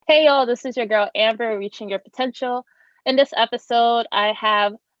Hey y'all, this is your girl Amber reaching your potential. In this episode, I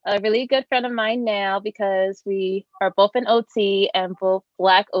have a really good friend of mine now because we are both in OT and both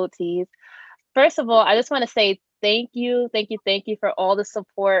Black OTs. First of all, I just want to say thank you for all the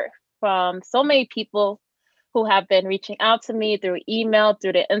support from so many people who have been reaching out to me through email,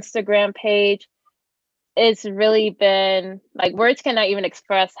 through the Instagram page. It's really been like words cannot even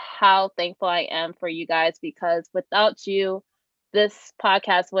express how thankful I am for you guys because without you, this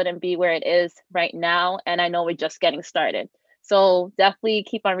podcast wouldn't be where it is right now. And I know we're just getting started. So definitely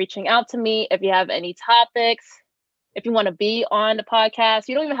keep on reaching out to me if you have any topics, if you want to be on the podcast.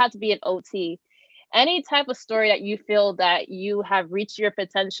 You don't even have to be an OT. Any type of story that you feel that you have reached your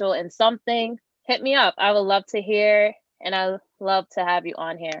potential in something, hit me up. I would love to hear and I love to have you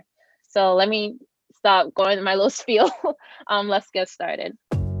on here. So let me stop going to my little spiel. Let's get started.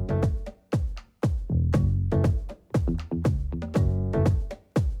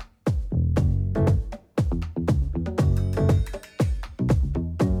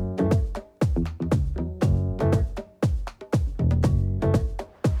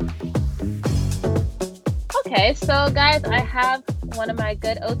 Okay, so guys, I have one of my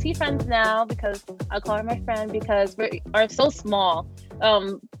good OT friends now because I call her my friend because we are so small.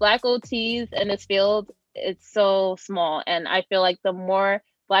 Black OTs in this field, it's so small, and I feel like the more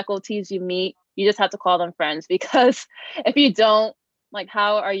Black OTs you meet, you just have to call them friends because if you don't, like,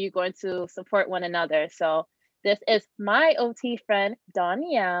 how are you going to support one another? So this is my OT friend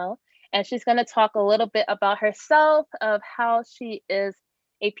Danielle, and she's going to talk a little bit about herself, of how she is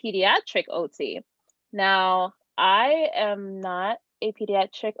a pediatric OT. Now, I am not a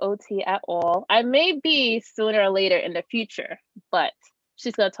pediatric OT at all. I may be sooner or later in the future, but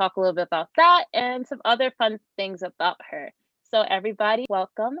she's going to talk a little bit about that and some other fun things about her. So, everybody,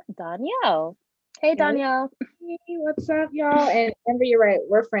 welcome Danielle. Hey, Hey, Danielle. what's up, y'all? And Amber, you're right.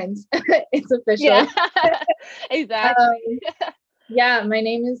 We're friends. It's Yeah, official. exactly. Um, yeah, my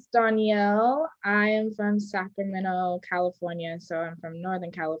name is Danielle. I am from Sacramento, California. So I'm from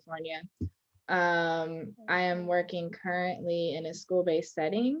Northern California. I am working currently in a school-based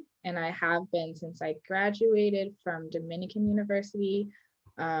setting, and I have been since I graduated from Dominican University,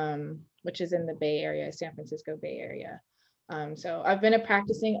 which is in the Bay Area, San Francisco Bay Area. So I've been a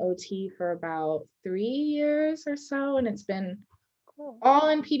practicing OT for about 3 years or so, and it's been Cool. all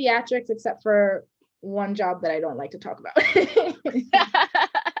in pediatrics except for one job that I don't like to talk about.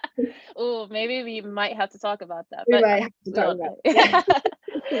 Oh, maybe we might have to talk about that, We but might have to we talk will. about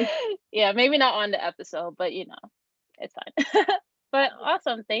it. Yeah, maybe not on the episode, but it's fine. But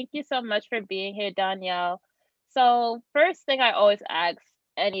awesome. Thank you so much for being here, Danielle. So, first thing I always ask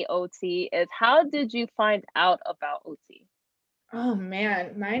any OT is how did you find out about OT? Oh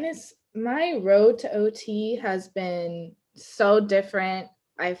man, my road to OT has been so different.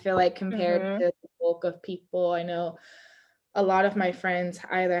 I feel like compared Mm-hmm. to the bulk of people, I know a lot of my friends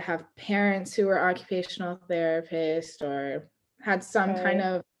either have parents who are occupational therapists or had Right.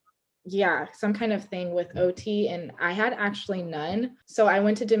 some kind of thing with OT, and I had actually none. So I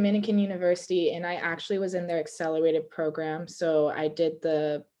went to Dominican University and I actually was in their accelerated program. So I did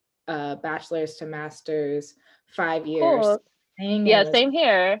the bachelor's to master's 5 years Cool. thing, and it Yeah, was same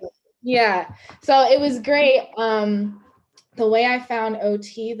here. yeah. So it was great. The way I found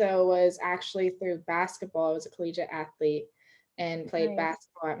OT though was actually through basketball. I was a collegiate athlete and played Nice.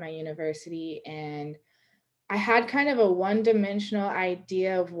 basketball at my university, and I had kind of a one-dimensional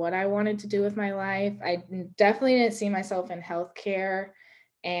idea of what I wanted to do with my life. I definitely didn't see myself in healthcare,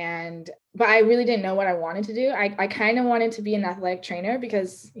 but I really didn't know what I wanted to do. I kind of wanted to be an athletic trainer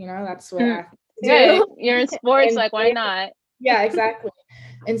because, that's what Mm, athletes right. do. You're in sports, And like why not? yeah, exactly.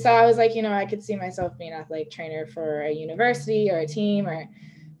 And so I was like, I could see myself being an athletic trainer for a university or a team or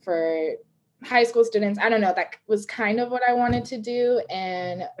for high school students. I don't know. That was kind of what I wanted to do.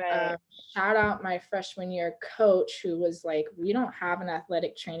 And Right. shout out my freshman year coach who was like, we don't have an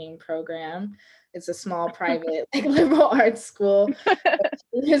athletic training program. It's a small private like liberal arts school.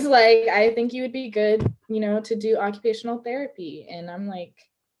 He was like, I think you would be good, to do occupational therapy. And I'm like,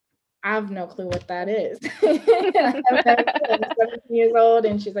 I have no clue what that is. I have no clue. I'm 17 years old,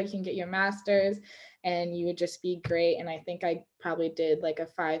 and she's like, you can get your master's and you would just be great. And I think I probably did like a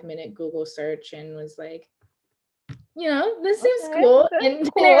 5-minute Google search and was like, this seems Okay, cool. okay, And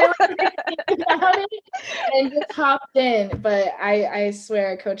didn't cool. really think about it and just hopped in. But I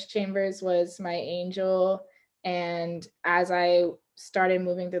swear Coach Chambers was my angel. And as I started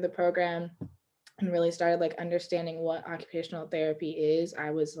moving through the program, and really started like understanding what occupational therapy is, I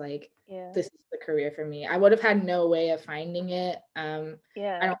was like, Yeah. this is the career for me. I would have had no way of finding it. I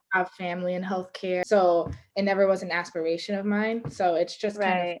Yeah. don't have family in healthcare, so it never was an aspiration of mine. So it's just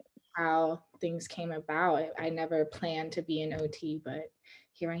kind of Right. how things came about. I never planned to be an OT, but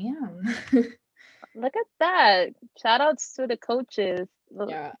here I am. Look at that. Shout outs to the coaches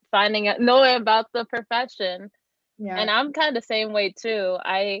Yeah. finding out, knowing about the profession. Yeah. And I'm kind of the same way too.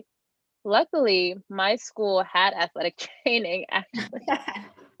 Luckily, my school had athletic training, actually.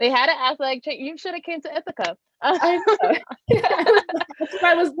 They had an athletic train. You should have came to Ithaca. I know. That's what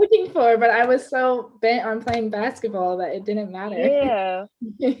I was looking for, but I was so bent on playing basketball that it didn't matter. Yeah.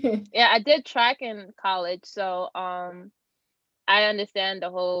 Yeah, I did track in college, so I understand the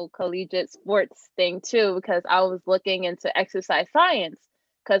whole collegiate sports thing too, because I was looking into exercise science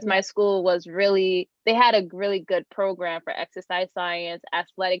because Yeah. my school was really, they had a really good program for exercise science,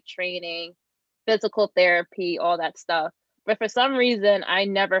 athletic training, physical therapy, all that stuff. But for some reason, I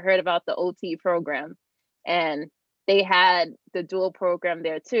never heard about the OT program. And they had the dual program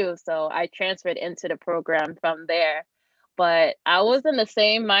there too. So I transferred into the program from there. But I was in the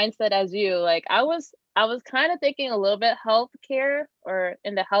same mindset as you. Like I was kind of thinking a little bit healthcare or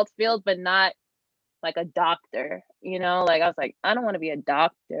in the health field, but not like a doctor, you know? Like I was like, I don't want to be a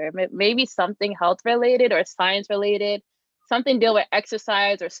doctor. Maybe something health related or science related, something deal with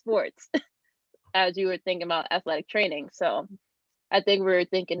exercise or sports, as you were thinking about athletic training. So I think we were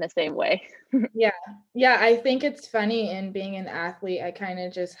thinking the same way. Yeah. Yeah. I think it's funny in being an athlete, I kind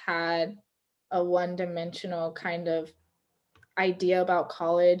of just had a one-dimensional kind of idea about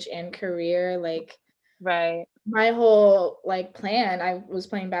college and career. Like Right. my whole like plan, I was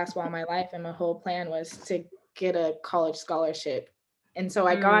playing basketball all my life, and my whole plan was to get a college scholarship. And so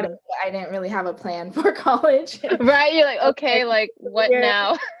I got it, Mm. but I didn't really have a plan for college. Right. You're like, Like, okay, like what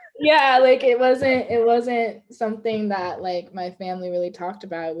now? yeah, like it wasn't something that like my family really talked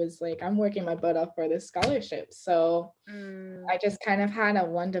about. It was like I'm working my butt off for this scholarship. So Mm. I just kind of had a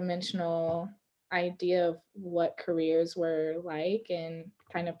one-dimensional idea of what careers were like, and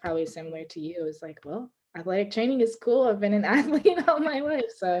kind of probably similar to you. It's like, well, athletic training is cool. I've been an athlete all my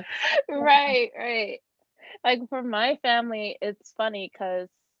life. So Right, right. Like for my family, it's funny because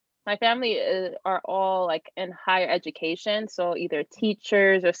my family are all like in higher education, so either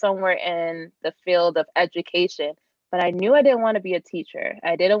teachers or somewhere in the field of education. But I knew I didn't want to be a teacher.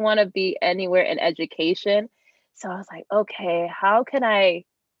 I didn't want to be anywhere in education. So I was like, okay, how can I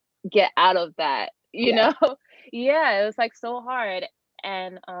get out of that? You yeah. know? Yeah, it was like so hard.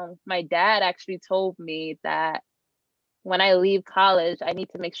 And my dad actually told me that when I leave college, I need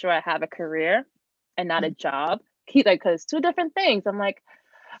to make sure I have a career and not a job. He's like, because two different things. I'm like,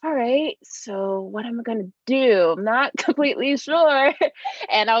 all right, so what am I gonna do? I'm not completely sure.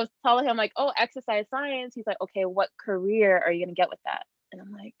 And I was telling him like, oh, exercise science. He's like, okay, what career are you gonna get with that? And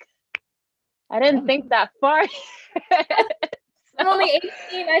I'm like, I I didn't don't think know. that far. I'm So, only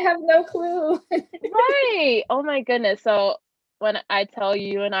 18. I have no clue. right. Oh my goodness. So when I tell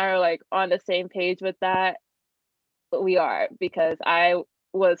you and I are like on the same page with that, we are because I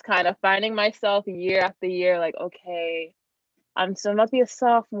was kind of finding myself year after year, like, okay, I'm still not be a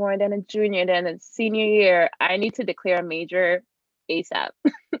sophomore, then a junior, then a senior year. I need to declare a major ASAP.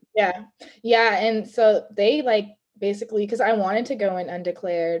 Yeah. Yeah. And so they like basically, because I wanted to go in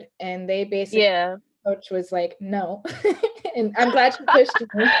undeclared, and they basically, Yeah. coach was like, no. And I'm glad she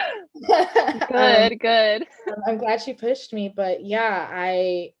pushed me. um, Good, good. I'm glad she pushed me, but yeah,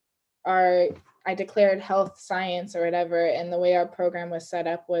 our I declared health science or whatever, and the way our program was set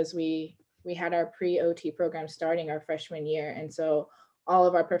up was we had our pre-OT program starting our freshman year, and so all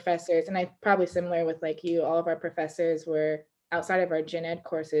of our professors, and I probably similar with like you, all of our professors were outside of our gen ed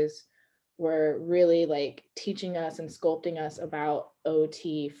courses were really like teaching us and sculpting us about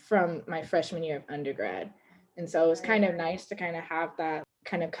OT from my freshman year of undergrad. And so it was kind Right. of nice to kind of have that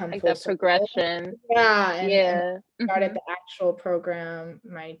kind of come Like full that circle. progression. Yeah, and Yeah. started Hmm. the actual program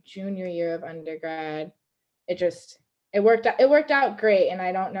my junior year of undergrad. It just it worked out great, and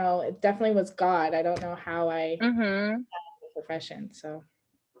I don't know, it definitely was God. I don't know how I Hmm. the profession. So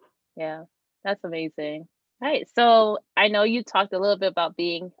Yeah. That's amazing. Right. So I know you talked a little bit about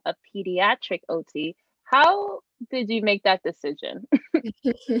being a pediatric OT. How did you make that decision?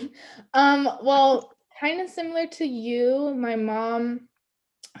 well, kind of similar to you, my mom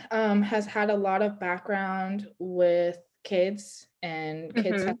has had a lot of background with kids, and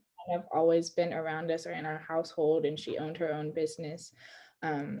kids have Hmm. kind of always been around us or in our household, and she owned her own business,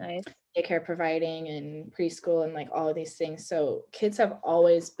 um, Nice. daycare providing and preschool and like all of these things. So kids have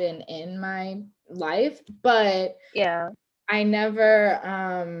always been in my life, but Yeah. I never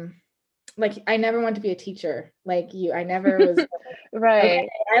like I never wanted to be a teacher like you. I never was okay. Right.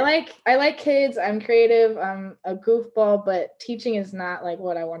 I like kids. I'm creative. I'm a goofball, but teaching is not like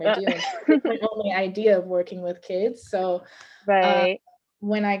what I want to Uh, do. And it's my only idea of working with kids. So uh, right.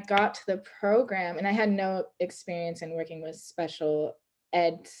 when I got to the program, and I had no experience in working with special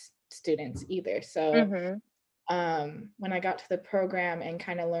ed students either. So Mm-hmm. when I got to the program and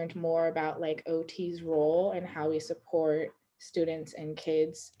kind of learned more about like OT's role and how we support students and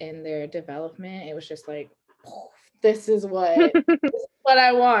kids in their development, it was just like, this is what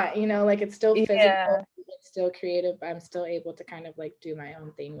I want, like it's still physical, Yeah. it's still creative, but I'm still able to kind of like do my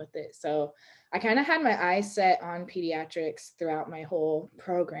own thing with it. So I kind of had my eyes set on pediatrics throughout my whole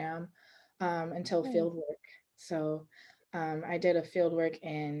program until Nice. field work. So I did a field work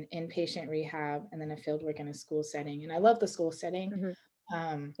in inpatient rehab and then a field work in a school setting. And I love the school setting. Mm-hmm.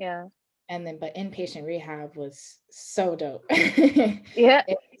 Um, Yeah. but inpatient rehab was so dope. Yeah.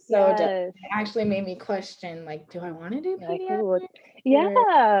 It's so dope. Yes. It actually made me question, like, do I want to do Like who would? pediatrics or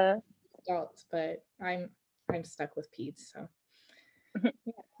Yeah. adults? But I'm stuck with peds. So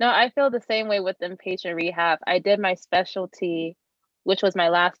No, I feel the same way with inpatient rehab. I did my specialty, which was my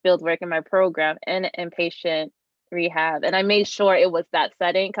last field work in my program, in inpatient rehab. And I made sure it was that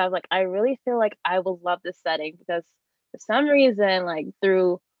setting because I was like, I really feel like I will love this setting because for some reason, like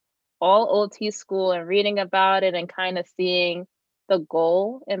through all OT school and reading about it and kind of seeing the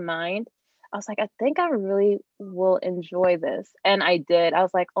goal in mind, I was like, I think I really will enjoy this. And I did. I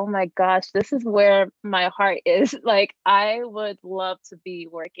was like, oh my gosh, this is where my heart is. Like, I would love to be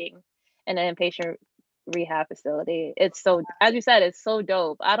working in an inpatient rehab facility. It's so, as you said, it's so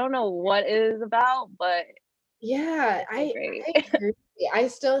dope. I don't know what it is about, but yeah, it's so great. I agree. I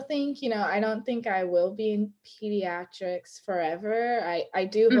still think, I don't think I will be in pediatrics forever. I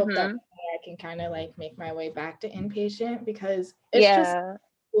do hope that Mm-hmm. I can kind of like make my way back to inpatient because it's just Yeah.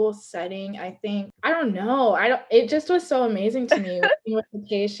 cool setting. I think, I don't know. It just was so amazing to me working with the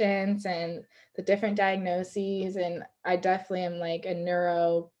patients and the different diagnoses. And I definitely am like a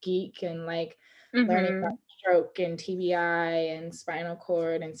neuro geek and like learning Mm-hmm. about stroke and TBI and spinal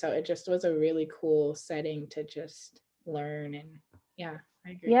cord. And so it just was a really cool setting to just learn. And yeah,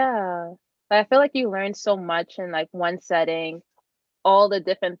 I agree. Yeah. But I feel like you learn so much in like one setting. All the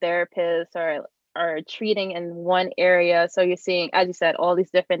different therapists are treating in one area. So you're seeing, as you said, all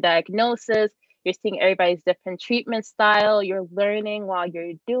these different diagnoses. You're seeing everybody's different treatment style. You're learning while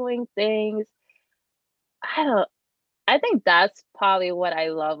you're doing things. I don't I think that's probably what I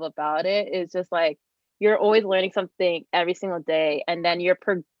love about it is just like you're always learning something every single day and then you're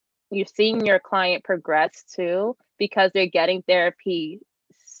seeing your client progress too because they're getting therapy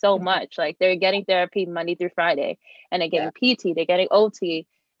so Mhm. much. Like they're getting therapy Monday through Friday and they're Yeah. getting PT, they're getting OT,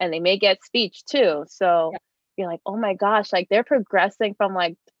 and they may get speech too. So Yeah. you're like, oh my gosh, like they're progressing from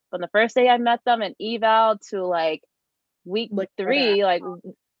the first day I met them in eval to like week Look for that. 3, like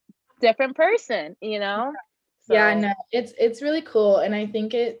different person. Yeah, So no, it's really cool. And I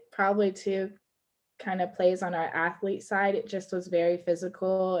think it probably too kind of plays on our athlete side. It just was very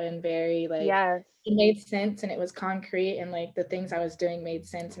physical and very like yes. it made sense and it was concrete and like the things I was doing made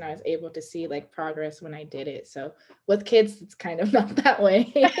sense and I was able to see like progress when I did it. So with kids, it's kind of not that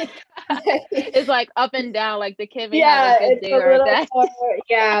way. It's like up and down, like the kid may have a Yeah, good it's day a or a little bad. more,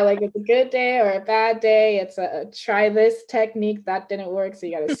 yeah, like it's a good day or a bad day. It's a try this technique that didn't work, so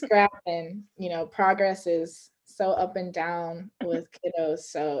you got to scrap. And progress is so up and down with kiddos,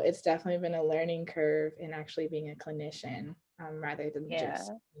 so it's definitely been a learning curve in actually being a clinician, rather than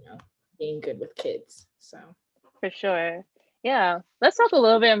just Yeah, being good with kids. So for sure. Yeah. Let's talk a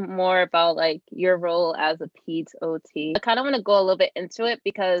little bit more about like your role as a PEDS OT. I kind of want to go a little bit into it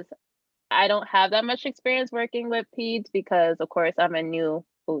because I don't have that much experience working with PEDS because of course I'm a new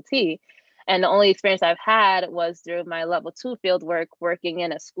OT. And the only experience I've had was through my level 2 field work working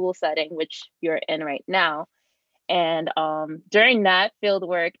in a school setting, which you're in right now. And during that field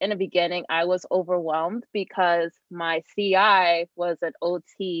work in the beginning, I was overwhelmed because my CI was an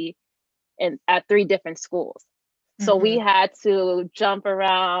OT at 3 different schools. So we mhm. had to jump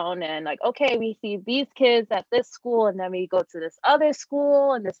around and like, okay, we see these kids at this school, and then we go to this other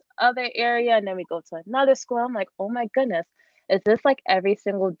school in this other area, and then we go to another school. I'm like, oh my goodness, is this like every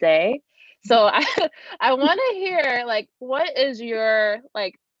single day? So I want to hear like, what is your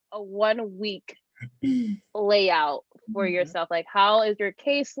like a 1 week layout for Mhm. yourself? Like, how is your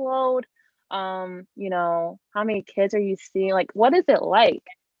caseload? How many kids are you seeing? Like, what is it like?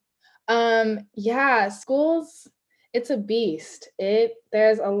 Yeah, schools, it's a beast.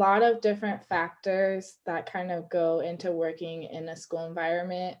 There's a lot of different factors that kind of go into working in a school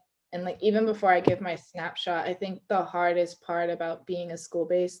environment. And like, even before I give my snapshot, I think the hardest part about being a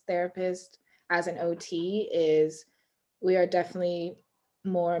school-based therapist as an OT is we are definitely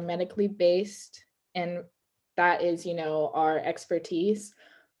more medically based, and that is, our expertise,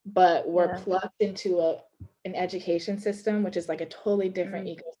 but we're plugged into an education system, which is like a totally different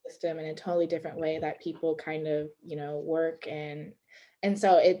ecosystem and a totally different way that people kind of, work. And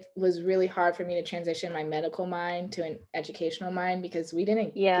so it was really hard for me to transition my medical mind to an educational mind, because we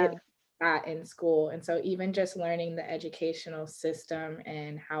didn't get that in school. And so even just learning the educational system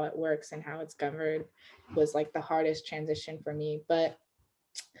and how it works and how it's governed was like the hardest transition for me. But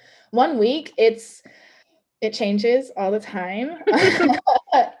 1 week, it changes all the time.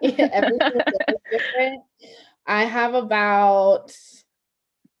 Everything is different. I have about,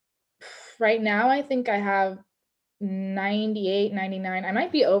 right now, I think I have 98, 99. I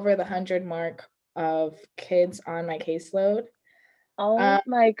might be over the 100 mark of kids on my caseload. Oh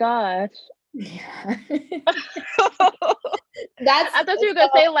my gosh. Yeah. I thought you were gonna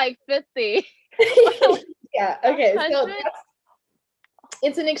say like 50. Yeah. Okay. So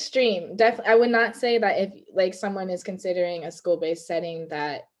it's an extreme. Definitely, I would not say that if like someone is considering a school-based setting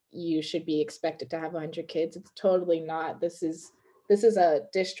that you should be expected to have 100 kids. It's totally not. This is a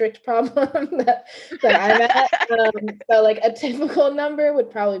district problem that I'm at. So like a typical number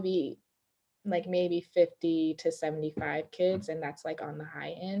would probably be like maybe 50 to 75 kids, and that's like on the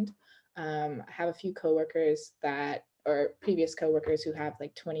high end. I have a few coworkers or previous coworkers who have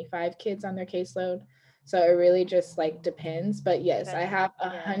like 25 kids on their caseload. So it really just like depends. But yes, I have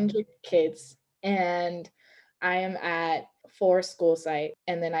 100 kids, and I am at 4 school sites.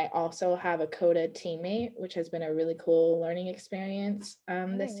 And then I also have a CODA teammate, which has been a really cool learning experience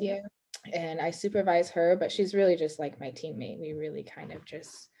this year. And I supervise her, but she's really just like my teammate. We really kind of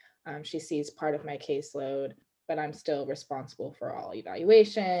just, she sees part of my caseload, but I'm still responsible for all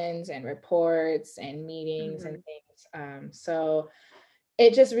evaluations and reports and meetings and things. So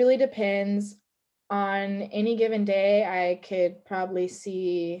it just really depends. On any given day, I could probably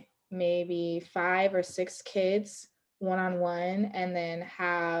see maybe 5 or 6 kids one-on-one, and then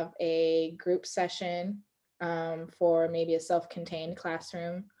have a group session for maybe a self-contained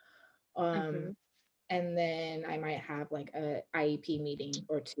classroom. And then I might have like a IEP meeting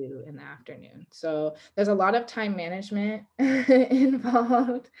or 2 in the afternoon. So there's a lot of time management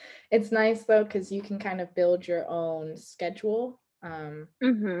involved. It's nice though, because you can kind of build your own schedule,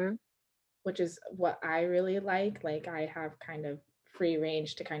 which is what I really like. Like I have kind of free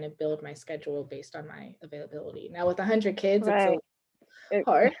range to kind of build my schedule based on my availability. Now with 100 kids, it's a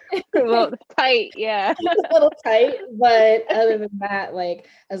hard. A little tight, yeah. It's a little tight, but other than that, like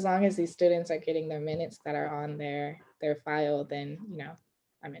as long as these students are getting their minutes that are on their file, then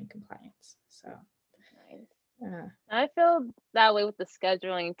I'm in compliance. So yeah. I feel that way with the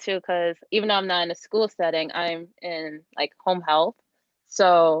scheduling too, because even though I'm not in a school setting, I'm in like home health.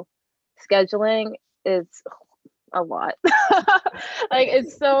 So scheduling is a lot. Like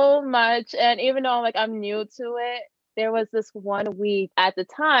it's so much. And even though like I'm new to it, there was this 1 week at the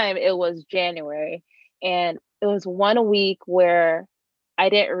time, it was January, and it was 1 week where I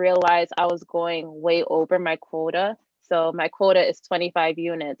didn't realize I was going way over my quota. So my quota is 25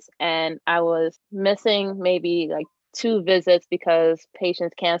 units, and I was missing maybe like 2 visits because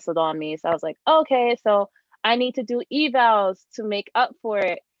patients canceled on me. So I was like, okay, so I need to do evals to make up for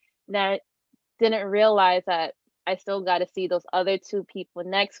it. Now, I didn't realize that I still got to see those other 2 people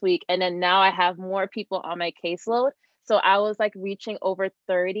next week. And then now I have more people on my caseload. So I was like reaching over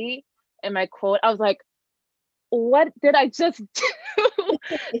 30 in my quote. I was like, what did I just do?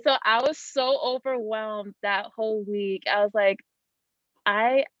 So I was so overwhelmed that whole week. I was like,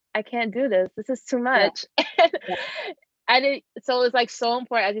 I can't do this. This is too much. Yeah. I didn't, so it's like so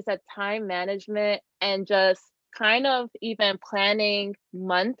important, as you said, time management and just kind of even planning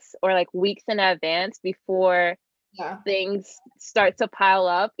months or like weeks in advance before things start to pile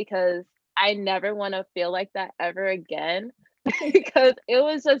up, because I never want to feel like that ever again because it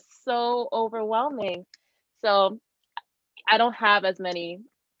was just so overwhelming. So I don't have as many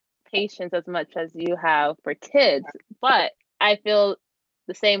patients as much as you have for kids, but I feel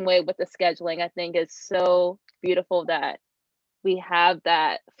the same way with the scheduling. I think it's so beautiful that we have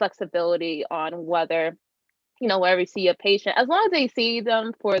that flexibility on whether, wherever you see a patient, as long as they see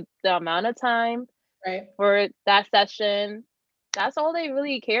them for the amount of time for that session, that's all they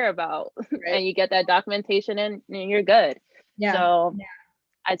really care about. And you get that documentation in and you're good. So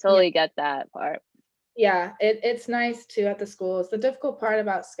I totally get that part. Yeah, it's nice too at the schools. The difficult part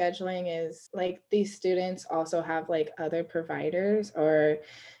about scheduling is like these students also have like other providers, or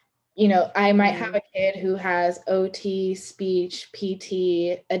you know, I might have a kid who has OT, speech,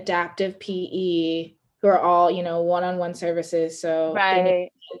 PT, adaptive PE, who are all, you know, one-on-one services. So they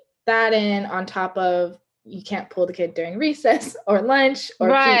need that in on top of, you can't pull the kid during recess or lunch or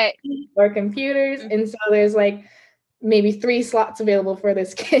PT or computers. And so there's like maybe 3 slots available for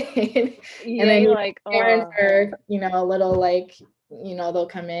this kid. And then parents are, you know, a little like, you know, they'll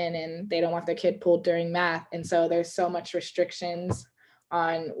come in and they don't want their kid pulled during math. And so there's so much restrictions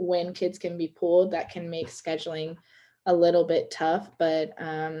on when kids can be pulled that can make scheduling a little bit tough. But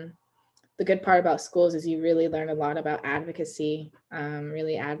the good part about schools is you really learn a lot about advocacy,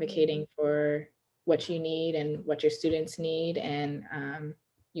 really advocating for what you need and what your students need, and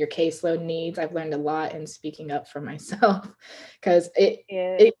your caseload needs. I've learned a lot in speaking up for myself, because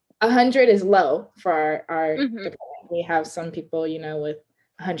 100 is low for our department. We have some people, you know, with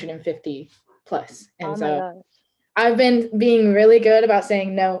 150 plus. And so I've been being really good about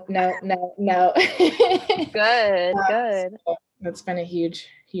saying no, no, no, no. Good. So that's been a huge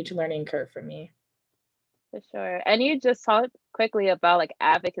learning curve for me. For sure. And you just talked quickly about like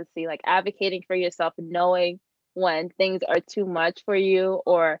advocacy, like advocating for yourself, knowing when things are too much for you,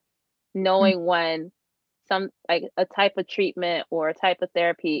 or knowing when some like a type of treatment or a type of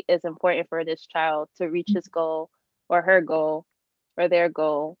therapy is important for this child to reach his goal or her goal or their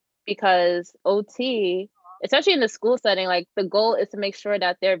goal. Because OT, especially in the school setting, like the goal is to make sure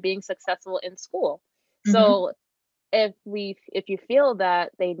that they're being successful in school. So if you feel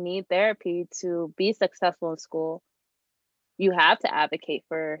that they need therapy to be successful in school, you have to advocate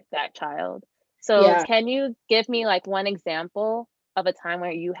for that child. So can you give me like one example of a time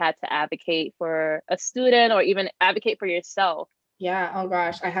where you had to advocate for a student or even advocate for yourself? Yeah. Oh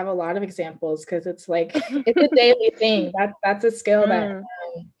gosh, I have a lot of examples, because it's like it's a daily thing. That's a skill that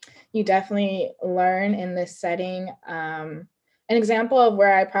you definitely learn in this setting. An example of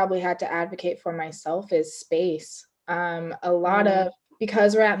where I probably had to advocate for myself is space. A lot of,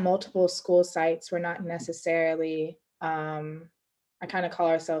 because we're at multiple school sites, we're not necessarily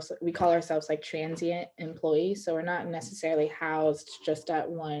we call ourselves like transient employees. So we're not necessarily housed just at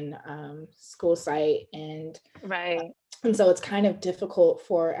one school site. And so it's kind of difficult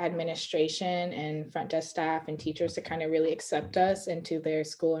for administration and front desk staff and teachers to kind of really accept us into their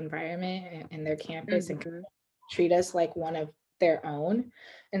school environment and their campus and treat us like one of their own.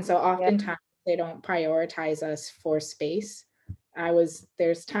 And so oftentimes they don't prioritize us for space.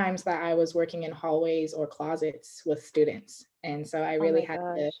 There's times that I was working in hallways or closets with students. And so I really had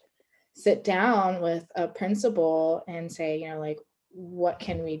to sit down with a principal and say, you know, like, what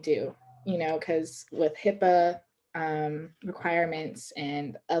can we do? You know, because with HIPAA requirements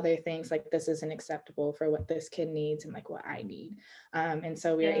and other things, like, this isn't acceptable for what this kid needs and like what I need. And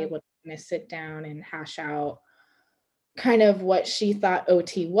so we were able to kind of sit down and hash out kind of what she thought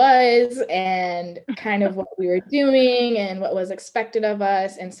OT was and kind of what we were doing and what was expected of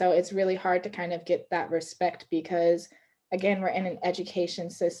us. And so it's really hard to kind of get that respect, because again, we're in an education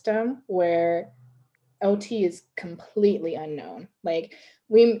system where OT is completely unknown. Like,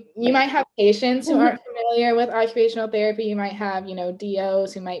 you might have patients who aren't familiar with occupational therapy. You might have, you know,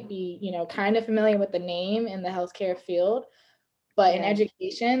 DOs who might be, you know, kind of familiar with the name in the healthcare field. But in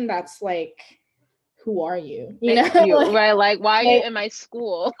education, that's like, who are you? You know, like, why are you in my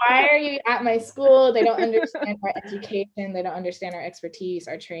school? Why are you at my school? They don't understand our education. They don't understand our expertise,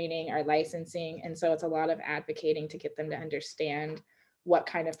 our training, our licensing. And so it's a lot of advocating to get them to understand what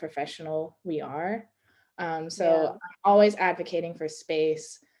kind of professional we are. I'm always advocating for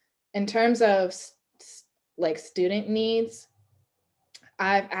space. In terms of like student needs,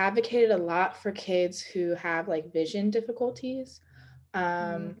 I've advocated a lot for kids who have like vision difficulties.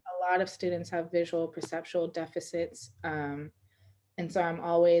 A lot of students have visual perceptual deficits. And so I'm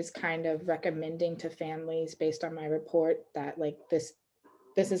always kind of recommending to families based on my report that like this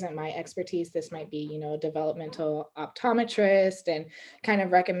isn't my expertise. This might be, you know, a developmental optometrist, and kind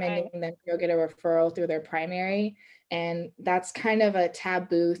of recommending them go get a referral through their primary. And that's kind of a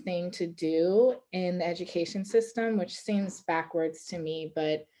taboo thing to do in the education system, which seems backwards to me,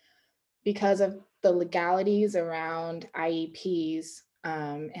 but because of the legalities around IEPs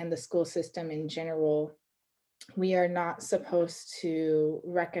and the school system in general, we are not supposed to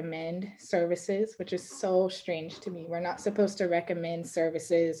recommend services, which is so strange to me. We're not supposed to recommend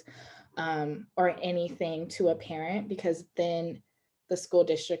services or anything to a parent, because then the school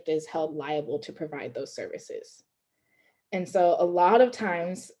district is held liable to provide those services. And so a lot of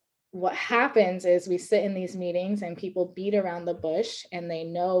times what happens is we sit in these meetings and people beat around the bush, and they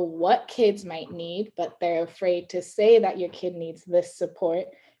know what kids might need, but they're afraid to say that your kid needs this support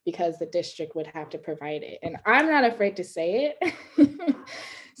because the district would have to provide it. And I'm not afraid to say it.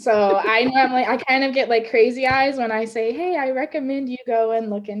 So I normally, I kind of get like crazy eyes when I say, hey, I recommend you go and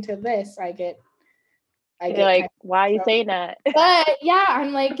look into this. I get You're kind like, of, why are you saying that? but yeah,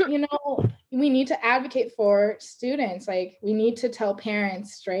 I'm like, we need to advocate for students. Like we need to tell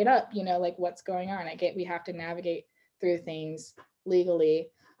parents straight up, like what's going on. I get we have to navigate through things legally.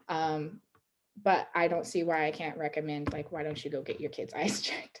 But I don't see why I can't recommend, like, why don't you go get your kid's eyes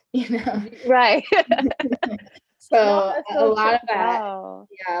checked, Right. So No, that's a so lot true. of that, Wow.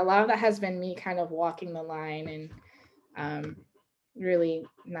 yeah, a lot of that has been me kind of walking the line and really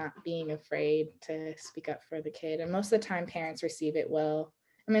not being afraid to speak up for the kid. And most of the time parents receive it well.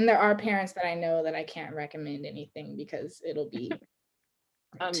 I mean, there are parents that I know that I can't recommend anything because it'll be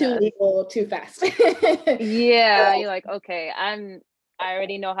too legal, too fast. Yeah, you're like, okay, I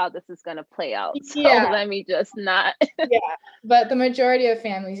already know how this is gonna play out. So Yeah. let me just not. Yeah. But the majority of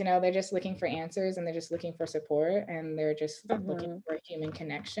families, they're just looking for answers and they're just looking for support and they're just looking for human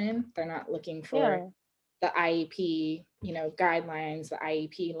connection. They're not looking for the IEP, guidelines, the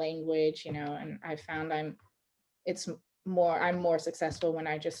IEP language, and I found I'm more successful when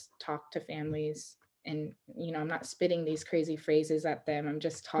I just talk to families and, I'm not spitting these crazy phrases at them. I'm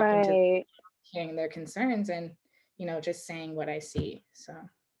just talking to them, hearing their concerns and, just saying what I see. So,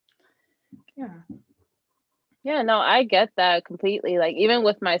 yeah. Yeah, no, I get that completely. Like even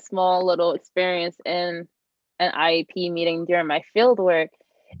with my small little experience in an IEP meeting during my field work,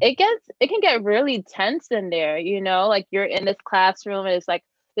 it can get really tense in there, like you're in this classroom and it's like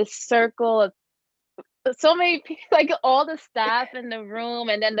this circle of so many people, like all the staff in the room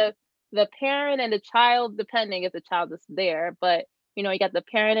and then the parent and the child, depending if the child is there. But you got the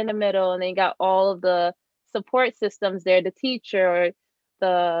parent in the middle and then you got all of the support systems there, the teacher or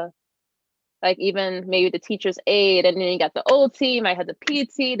the like even maybe the teacher's aide, and then you got the OT, you might have the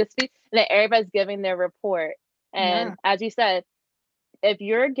PT, the speech, and then everybody's giving their report. And as you said, if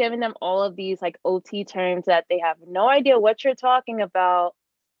you're giving them all of these like OT terms that they have no idea what you're talking about,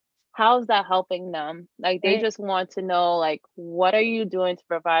 how's that helping them? Like they just want to know, like, what are you doing to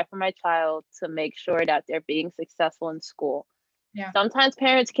provide for my child to make sure that they're being successful in school? Yeah. Sometimes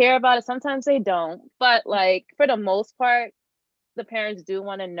parents care about it, sometimes they don't. But like for the most part, the parents do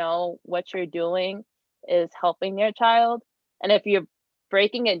want to know what you're doing is helping their child. And if you're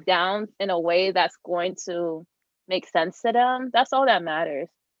breaking it down in a way that's going to make sense to them, that's all that matters.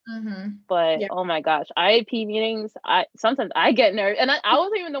 But oh my gosh, IEP meetings, sometimes I get nervous and I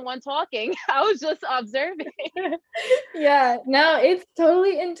wasn't even the one talking. I was just observing. Yeah, no, it's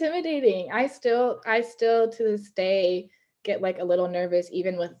totally intimidating. I still to this day get like a little nervous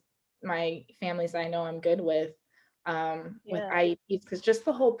even with my families that I know I'm good with IEPs, because just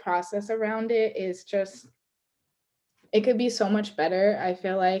the whole process around it is just, it could be so much better, I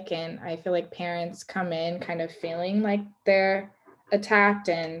feel like. And I feel like parents come in kind of feeling like they're attacked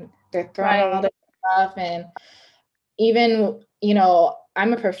and they're throwing all this stuff. And even,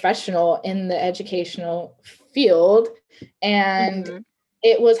 I'm a professional in the educational field, and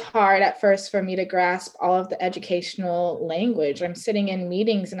it was hard at first for me to grasp all of the educational language. I'm sitting in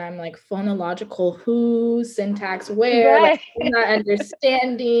meetings and I'm like, phonological who, syntax where, like I'm not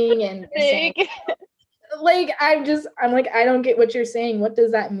understanding, and saying, like I'm like, I don't get what you're saying. What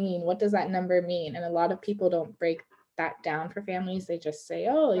does that mean? What does that number mean? And a lot of people don't break that down for families. They just say,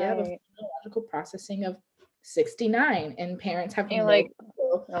 oh, you have a phonological processing of 69, and parents have no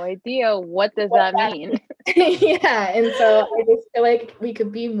idea what does that mean. Yeah. And so I just feel like we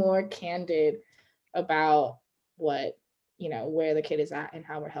could be more candid about what, where the kid is at and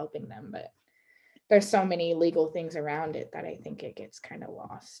how we're helping them. But there's so many legal things around it that I think it gets kind of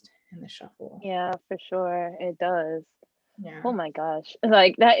lost in the shuffle. Yeah, for sure. It does. Yeah. Oh my gosh.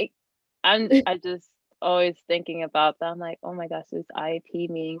 Like that I just always thinking about that. I'm like, oh my gosh, these IEP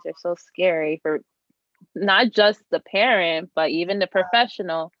meetings are so scary for not just the parent, but even the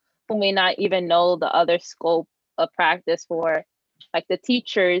professional who may not even know the other scope of practice for like the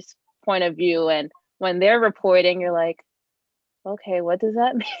teacher's point of view. And when they're reporting, you're like, okay, what does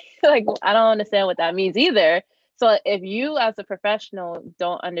that mean? Like, I don't understand what that means either. So if you as a professional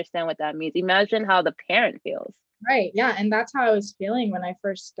don't understand what that means, imagine how the parent feels. Right. Yeah. And that's how I was feeling when I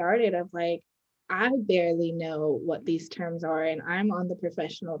first started, of like, I barely know what these terms are and I'm on the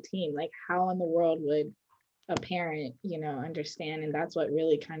professional team. Like, how in the world would a parent, understand? And that's what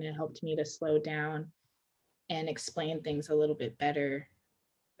really kind of helped me to slow down and explain things a little bit better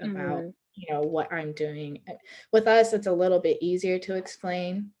about, what I'm doing. With us, it's a little bit easier to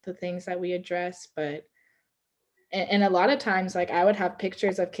explain the things that we address, but and a lot of times, like, I would have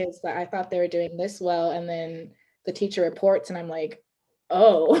pictures of kids that I thought they were doing this well, and then the teacher reports and I'm like,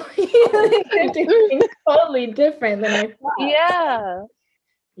 oh, they're doing totally different than I thought. Yeah.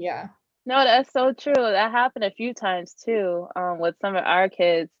 Yeah. No, that's so true. That happened a few times too, with some of our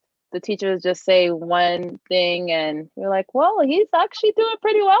kids. The teachers just say one thing, and you're like, "Well, he's actually doing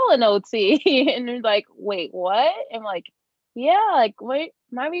pretty well in OT." And you're like, "Wait, what?" I'm like, "Yeah, like, wait,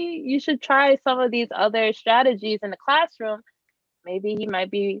 maybe you should try some of these other strategies in the classroom. Maybe he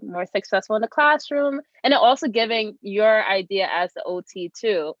might be more successful in the classroom." And then also giving your idea as the OT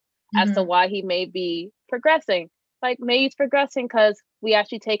too, as to Mhm. why he may be progressing. Like maybe he's progressing because we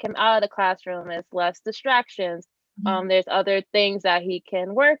actually take him out of the classroom. There's less distractions. Mhm. There's other things that he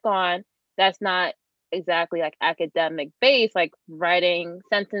can work on that's not exactly like academic based, like writing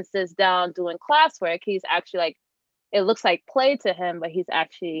sentences down, doing classwork. He's actually like it looks like play to him, but he's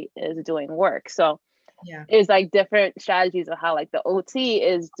actually is doing work. So Yeah. is like different strategies of how like the OT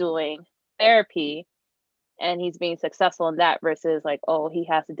is doing therapy and he's being successful in that versus like, oh, he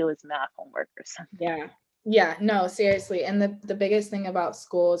has to do his math homework or something. Yeah. Yeah, no, seriously. And the biggest thing about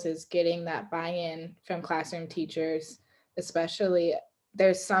schools is getting that buy-in from classroom teachers, especially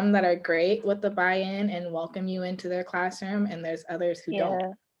there's some that are great with the buy-in and welcome you into their classroom, and there's others who don't.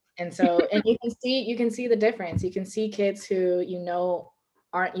 Yeah. And so, and you can see the difference. You can see kids who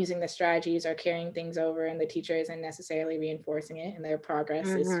aren't using the strategies or carrying things over, and the teacher isn't necessarily reinforcing it, and their progress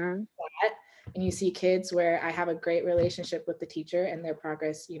is Mm-hmm. flat. And you see kids where I have a great relationship with the teacher, and their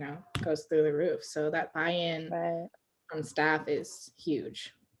progress, goes through the roof. So that buy-in Right. from staff is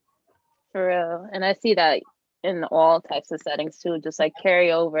huge. For real. And I see that in all types of settings too, just like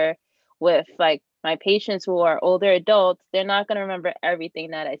carry over with like my patients who are older adults, they're not going to remember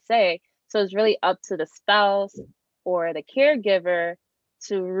everything that I say. So it's really up to the spouse or the caregiver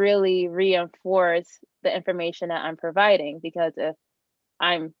to really reinforce the information that I'm providing. Because if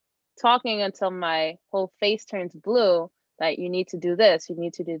I'm talking until my whole face turns blue, that you need to do this, you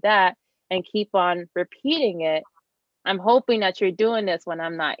need to do that, and keep on repeating it, I'm hoping that you're doing this when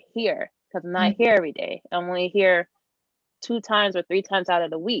I'm not here because I'm not Mhm. here every day. I'm only here 2 times or 3 times out of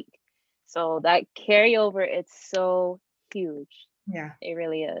the week. So that carryover, it's so huge. Yeah, It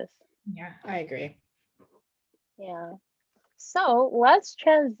really is. yeah, I agree. Yeah. So let's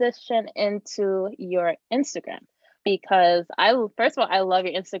transition into your Instagram because first of all, I love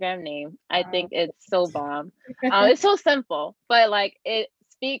your Instagram name. I think it's so bomb. It's so simple, but like it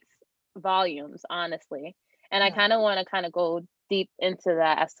speaks volumes, honestly. And I Yeah. kind of want to kind of go deep into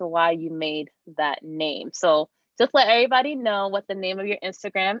that as to why you made that name. So just let everybody know what the name of your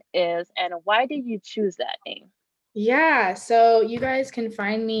Instagram is and why did you choose that name? Yeah, so you guys can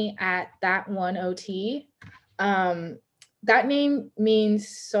find me at that one OT. Um, that name means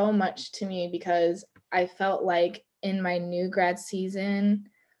so much to me because I felt like in my new grad season,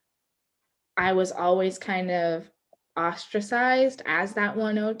 I was always kind of ostracized as that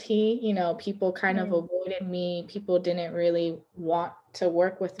one OT. People kind of Mm, avoided me. People didn't really want to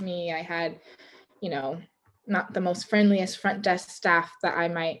work with me. I had, you know, not the most friendliest front desk staff that I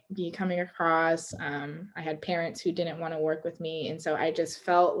might be coming across. I had parents who didn't want to work with me. And so I just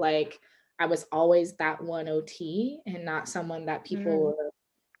felt like I was always that one OT and not someone that people mm, were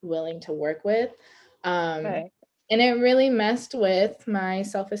willing to work with. Um, right. and it really messed with my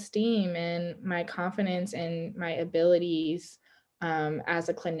self-esteem and my confidence and my abilities as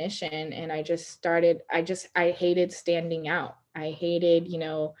a clinician. And I hated standing out. I hated,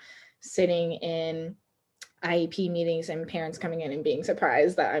 sitting in IEP meetings and parents coming in and being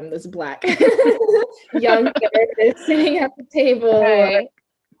surprised that I'm this Black young therapist sitting at the table. Right.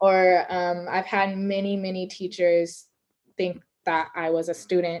 Or I've had many, many teachers think that I was a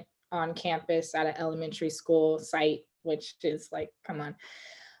student on campus at an elementary school site, which is like, come on.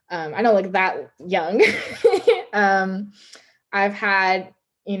 I don't look that young. um, I've had,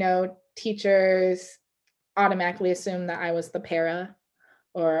 teachers automatically assume that I was the para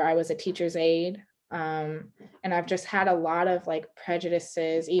or I was a teacher's aide. And I've just had a lot of like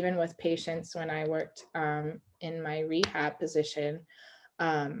prejudices, even with patients when I worked in my rehab position,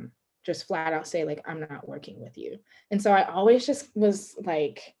 just flat out say, like, I'm not working with you. And so I always just was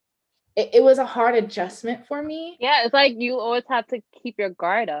like, it was a hard adjustment for me. Yeah, it's like you always have to keep your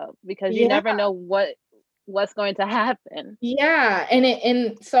guard up because you Yeah. never know what's going to happen. Yeah,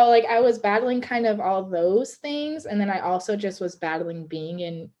 and so, like, I was battling kind of all those things, and then I also just was battling being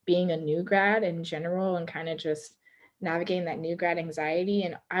a new grad in general and kinda just navigating that new grad anxiety,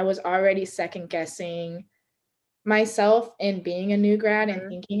 and I was already second guessing myself in being a new grad and Mhm.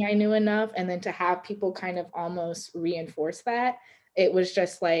 thinking I knew enough, and then to have people kind of almost reinforce that, it was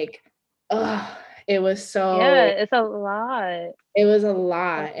just like, ugh, it was Yeah, so it's a lot. it was a Uh,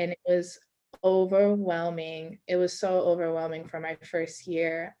 lot, and it was overwhelming. It was so overwhelming for my first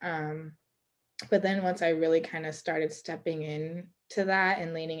year, but then once I really kinda started stepping in to that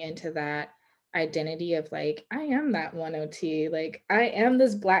and leaning into that identity of like, I am that one OT. Like, I am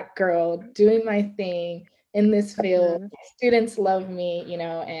this Black girl doing my thing in this field. Mhm. Students love me,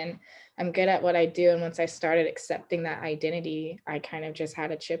 and I'm good at what I do. And once I started accepting that identity, I kind of just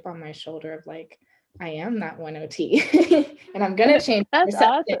had a chip on my shoulder of like, I am that one OT and I'm going to change That's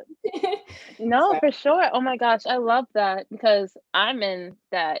perception. awesome. No, So, for sure. Oh my gosh, I love that because I'm in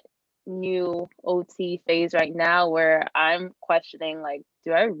that new OT phase right now where I'm questioning like,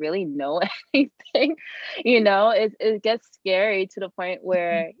 do I really know anything? It gets scary to the point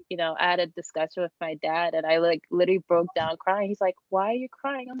where, I had a discussion with my dad and I like literally broke down crying. He's like, "Why are you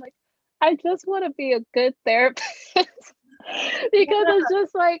crying?" I'm like, "I just want to be a good therapist." Because yeah, it's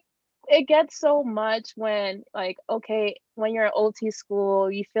just like it gets so much when like okay when you're in OT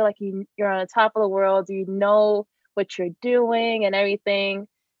school you feel like you're on the top of the world, you know what you're doing and everything,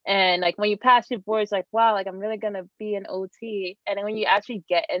 and like when you pass your boards like wow, like I'm really gonna be an OT, and then when you actually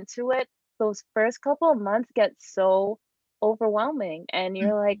get into it, those first couple of months get so overwhelming and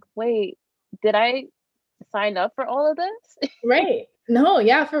you're like, wait, did I sign up for all of this? right. No,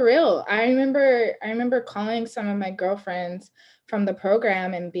 yeah, for real. I remember calling some of my girlfriends from the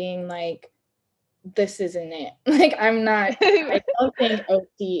program and being like, this isn't it. Like, I don't think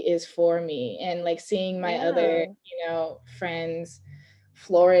OT is for me. And like seeing my other, Yeah. friends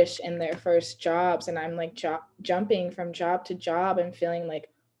flourish in their first jobs, and I'm like jumping from job to job and feeling like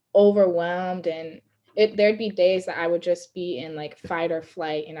overwhelmed. And there'd be days that I would just be in like fight or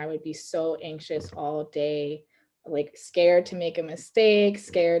flight, and I would be so anxious all day, like scared to make a mistake,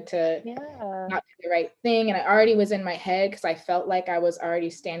 scared to Yeah. not do the right thing. And I already was in my head because I felt like I was already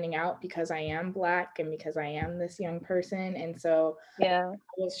standing out because I am Black and because I am this young person. And so Yeah. I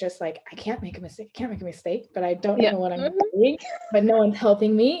was just like, I can't make a mistake. I can't make a mistake, but I don't Yeah. know what I'm Mhm. doing, but no one's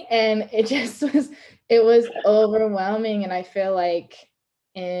helping me. And it just it was overwhelming. And I feel like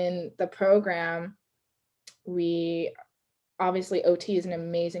in the program, we obviously OT is an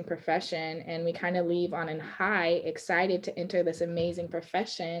amazing profession and we kind of leave on a high, excited to enter this amazing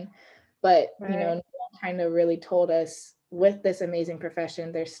profession. But, no Right. one kind of really told us with this amazing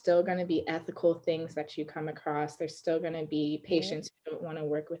profession, there's still going to be ethical things that you come across. There's still going to be Yeah. patients who don't want to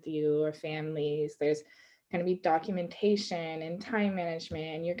work with you or families. There's going to be documentation and time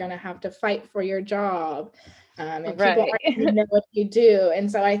management, and you're going to have to fight for your job. And people Right. aren't going to know what you do.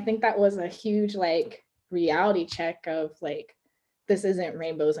 And so I think that was a huge like reality check of like, this isn't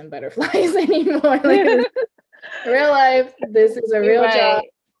rainbows and butterflies anymore. Like, this is real life. This is a You're real job. right.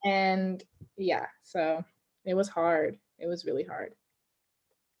 And yeah, so it was hard. It was really hard.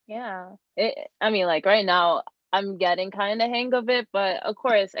 Yeah. I mean, like right now, I'm getting kind of hang of it, but of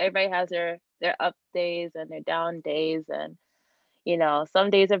course, everybody has their up days and their down days, and some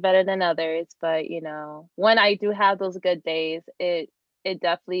days are better than others. But when I do have those good days, it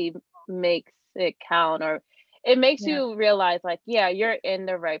definitely makes it count, or it makes Yeah. you realize, like, yeah, you're in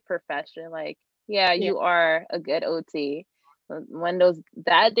the right profession. Like, yeah, Yeah. you are a good OT. When those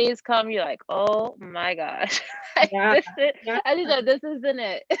bad days come, you're like, oh my gosh, like, Yeah. Yeah. I just said, this isn't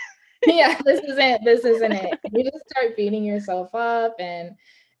it. Yeah. This isn't it. You just start beating yourself up and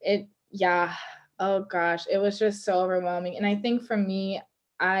yeah. Oh gosh. It was just so overwhelming. And I think for me,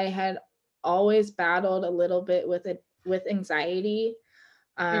 I had always battled a little bit with it with anxiety.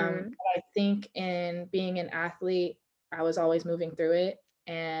 Mm, But I think in being an athlete, I was always moving through it.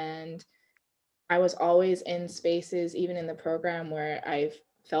 And I was always in spaces, even in the program, where I've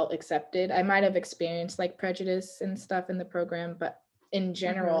felt accepted. I might have experienced like prejudice and stuff in the program, but in hmm.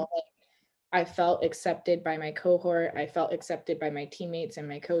 general, like, I felt accepted by my cohort. I felt accepted by my teammates and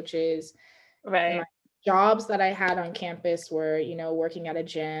my coaches. My Right, jobs that I had on campus were, working at a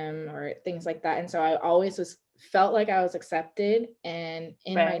gym or things like that. And so I always felt like I was accepted. And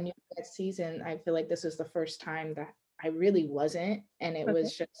in my right. new grad season, I feel like this was the first time that I really wasn't. And it Okay.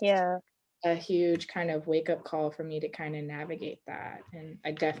 was just Yeah. a huge kind of wake up call for me to kind of navigate that. And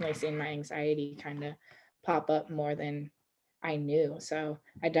I definitely seen my anxiety kind of pop up more than I knew. So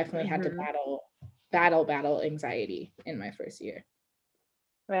I definitely had to Hmm. battle anxiety in my first year.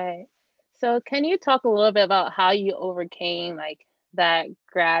 Right. So can you talk a little bit about how you overcame like that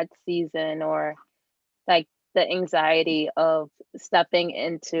grad season, or like the anxiety of stepping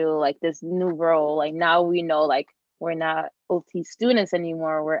into like this new role? Like now we know like we're not OT students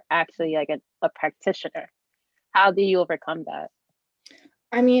anymore. We're actually like a practitioner. How do you overcome that?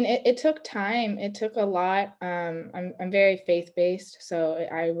 I mean, it took time. It took a lot. I'm very faith based, so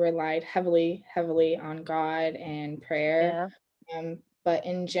I relied heavily on God and prayer. Yeah. But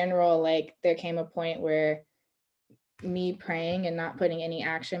in general, like there came a point where me praying and not putting any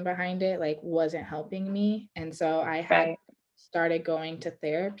action behind it like wasn't helping me, and so I had Right. started going to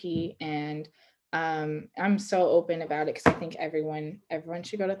therapy, and I'm so open about it because I think everyone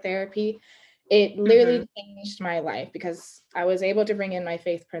should go to therapy. It Mm-hmm. literally changed my life because I was able to bring in my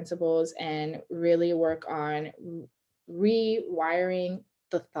faith principles and really work on rewiring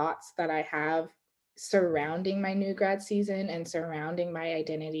the thoughts that I have surrounding my new grad season and surrounding my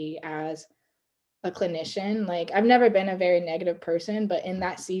identity as a clinician. Like, I've never been a very negative person, but in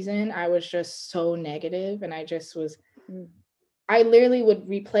that season, I was just so negative, and I literally would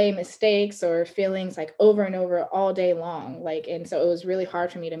replay mistakes or feelings like over and over all day long. Like, and so it was really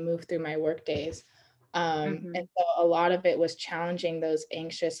hard for me to move through my work days. Mm-hmm. And so a lot of it was challenging those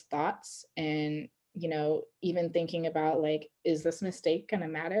anxious thoughts, and, even thinking about, like, is this mistake going to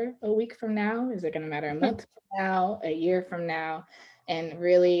matter a week from now? Is it going to matter a month from now, a year from now? And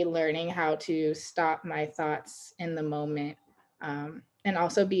really learning how to stop my thoughts in the moment, and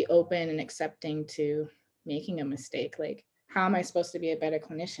also be open and accepting to making a mistake. Like, how am I supposed to be a better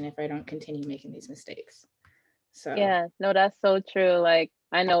clinician if I don't continue making these mistakes? So, Yeah, no, that's so true. Like,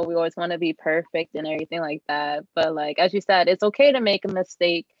 I know we always want to be perfect and everything like that, but like as you said, it's okay to make a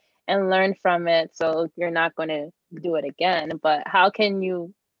mistake and learn from it so you're not going to do it again. But how can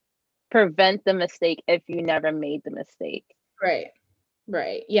you prevent the mistake if you never made the mistake? right.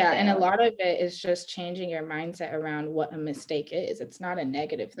 Right. Yeah. And a Yeah. lot of it is just changing your mindset around what a mistake is. It's not a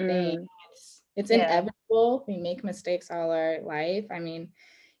negative thing. Mm, It's yeah. inevitable. We make mistakes all our life. I mean,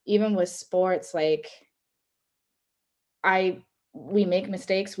 even with sports, like, I we make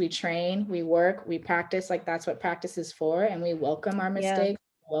mistakes, we train, we work, we practice, like, that's what practice is for, and we welcome our Yeah. mistakes,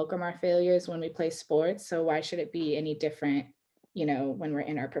 welcome our failures when we play sports. So why should it be any different, when we're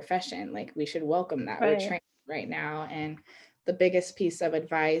in our profession? Like, we should welcome that. We're Right. training right now. And the biggest piece of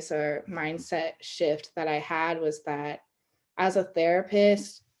advice or mindset shift that I had was that as a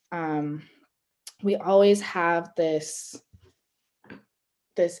therapist, we always have this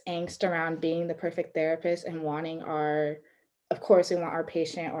angst around being the perfect therapist and wanting of course, we want our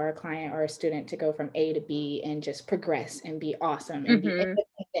patient or our client or a student to go from A to B and just progress and be awesome and be Mm-hmm.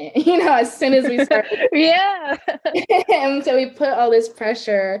 independent, as soon as we start. Yeah. And so we put all this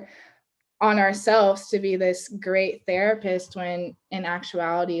pressure on ourselves to be this great therapist when in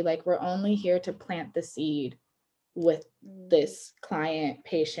actuality, like, we're only here to plant the seed with this client,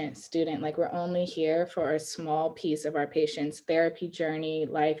 patient, student. Like, we're only here for a small piece of our patient's therapy journey,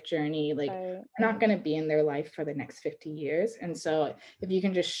 life journey. Like, Right. we're not going to be in their life for the next 50 years. And so if you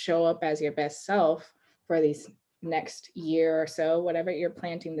can just show up as your best self for these next year or so, whatever, you're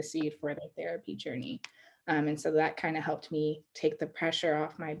planting the seed for their therapy journey. And so that kind of helped me take the pressure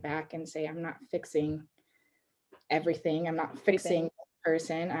off my back and say, I'm not fixing everything. I'm not fixing Everything. the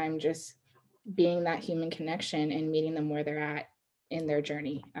person. I'm just being that human connection and meeting them where they're at in their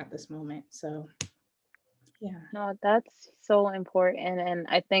journey at this moment. So, yeah. No, that's so important. And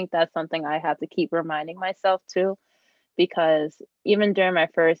I think that's something I have to keep reminding myself too, because even during my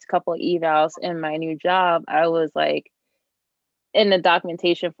first couple evals in my new job, I was like, in the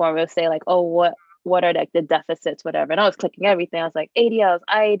documentation form, it would say like, oh, what are like the deficits, whatever. And I was clicking everything. I was like ADLs,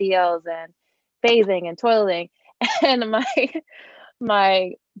 IADLs, and bathing and toileting. And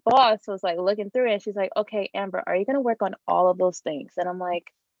my boss was like looking through it and she's like, okay, Amber, are you gonna work on all of those things? And I'm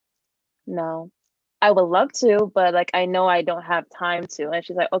like, no. I would love to, but like I know I don't have time to. And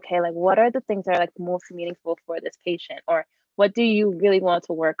she's like, okay, like what are the things that are like most meaningful for this patient? Or what do you really want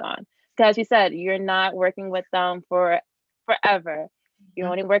to work on? Because you said you're not working with them for forever. You're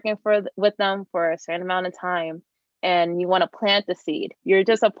Mhm. only working with them for a certain amount of time and you want to plant the seed. You're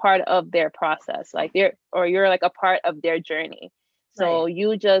just a part of their process. Like you're like a part of their journey. Right. So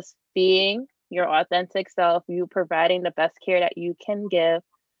you just being your authentic self, you providing the best care that you can give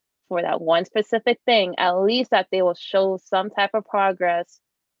for that one specific thing, at least that they will show some type of progress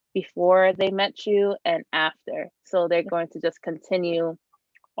before they met you and after. So they're going to just continue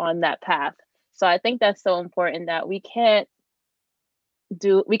on that path. So I think that's so important that we can't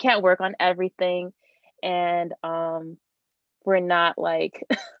work on everything and we're not like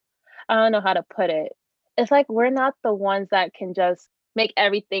I don't know how to put it. It's like we're not the ones that can just make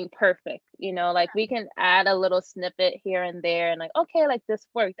everything perfect, like we can add a little snippet here and there and like, okay, like this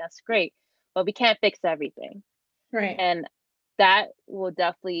worked, that's great, but we can't fix everything. Right. And that will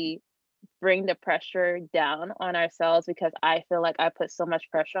definitely bring the pressure down on ourselves because I feel like I put so much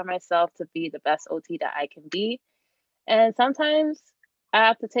pressure on myself to be the best OT that I can be. And sometimes I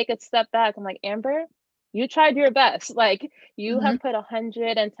have to take a step back. I'm like, Amber, you tried your best. Like you Mhm. have put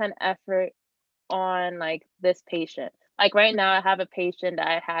 110 effort on like this patient. Like right now, I have a patient that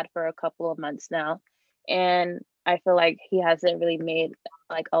I had for a couple of months now, and I feel like he hasn't really made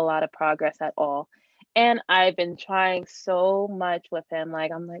like a lot of progress at all. And I've been trying so much with him.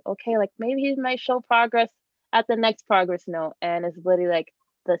 Like, I'm like, okay, like maybe he might show progress at the next progress note. And it's literally like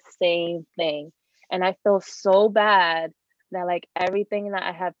the same thing. And I feel so bad that like everything that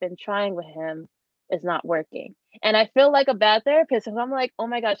I have been trying with him is not working. And I feel like a bad therapist because I'm like, oh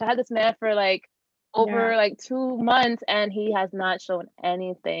my gosh, I had this man for like Yeah. over like 2 months and he has not shown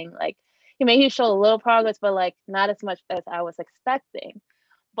anything. Like he showed a little progress, but like not as much as I was expecting.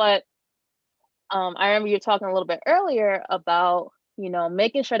 But I remember you talking a little bit earlier about,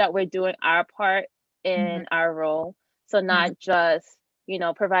 making sure that we're doing our part Mhm, in our role. So mhm. not just,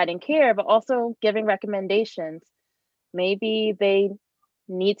 providing care, but also giving recommendations. Maybe they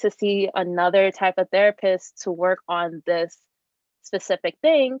need to see another type of therapist to work on this specific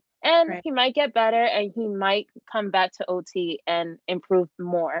thing. And Right. he might get better and he might come back to OT and improve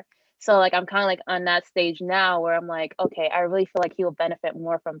more. So like I'm kind of like on that stage now where I'm like, okay, I really feel like he will benefit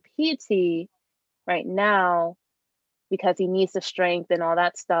more from PT right now because he needs the strength and all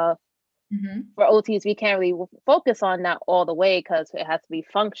that stuff. Mhm. For OTs, we can't really focus on that all the way because it has to be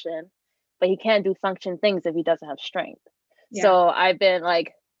function, but he can't do function things if he doesn't have strength. Yeah. So I've been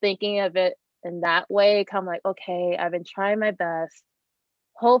like thinking of it in that way. I'm like, okay, I've been trying my best.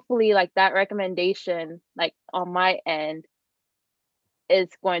 Hopefully, like that recommendation, like on my end, is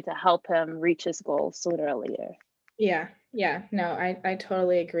going to help him reach his goals sooner or later. Yeah, yeah. No, I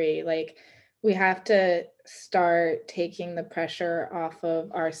totally agree. Like we have to start taking the pressure off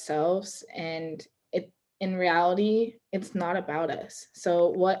of ourselves and it in reality, it's not about us. So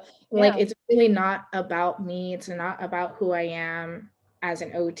what like Yeah. it's really not about me. It's not about who I am as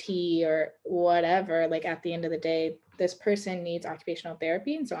an OT or whatever. Like at the end of the day, this person needs occupational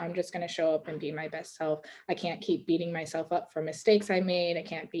therapy. And so I'm just going to show up and be my best self. I can't keep beating myself up for mistakes I made. I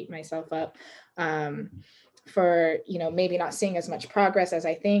can't beat myself up. For maybe not seeing as much progress as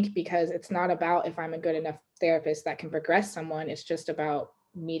I think, because it's not about if I'm a good enough therapist that can progress someone. It's just about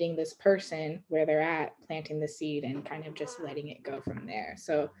meeting this person where they're at, planting the seed and kind of just letting it go from there.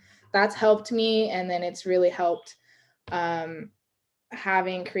 So that's helped me, and then it's really helped um,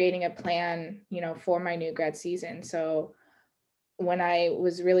 creating a plan for my new grad season. So when I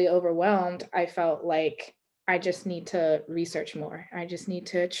was really overwhelmed, I felt like I just need to research more. I just need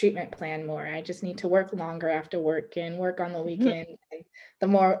to treatment plan more. I just need to work longer after work and work on the weekend. And the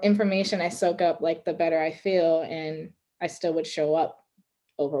more information I soak up, like the better I feel. And I still would show up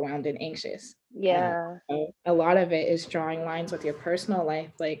overwhelmed and anxious. Yeah. So a lot of it is drawing lines with your personal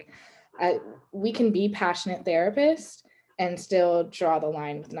life. Like I, we can be passionate therapists and still draw the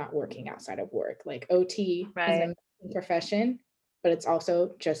line with not working outside of work. Like OT is an Right. amazing profession, but it's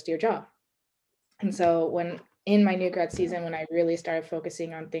also just your job. And so when in my new grad season, when I really started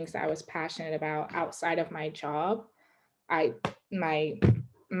focusing on things that I was passionate about outside of my job, I my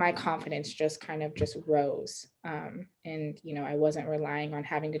my confidence just kind of just rose. And I wasn't relying on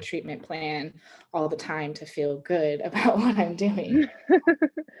having to treatment plan all the time to feel good about what I'm doing.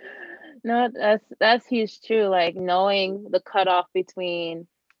 No, that's huge too. Like knowing the cutoff between,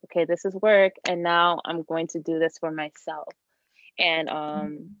 okay, this is work, and now I'm going to do this for myself. And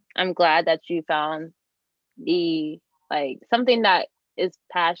I'm glad that you found the like something that is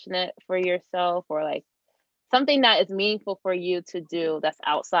passionate for yourself, or like something that is meaningful for you to do that's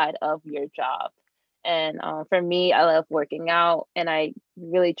outside of your job. And for me, I love working out, and I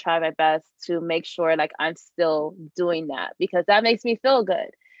really try my best to make sure like I'm still doing that because that makes me feel good.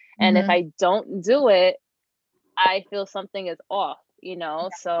 And if Mm-hmm. I don't do it, I feel something is off.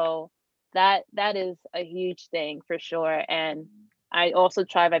 So that is a huge thing for sure. And I also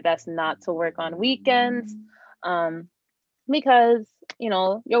try my best not to work on weekends. Um, because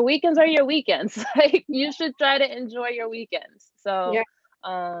your weekends are your weekends. Like you should try to enjoy your weekends. So Yeah.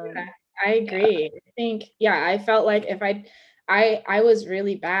 Yeah, um I yeah. agree. I think, yeah, I felt like if I was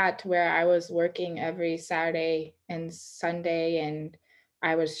really bad to where I was working every Saturday and Sunday, and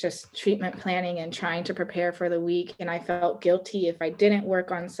I was just treatment planning and trying to prepare for the week, and I felt guilty if I didn't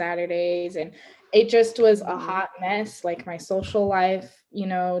work on Saturdays, and it just was a Mhm. hot mess. Like my social life,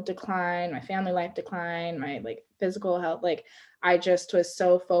 declined, my family life declined, my like physical health, like I just was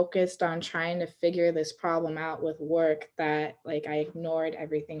so focused on trying to figure this problem out with work that like I ignored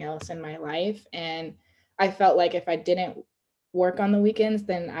everything else in my life. And I felt like if I didn't work on the weekends,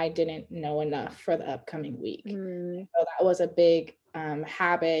 then I didn't know enough for the upcoming week. Mm. So that was a big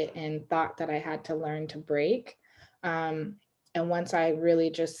habit and thought that I had to learn to break. Um, and once I really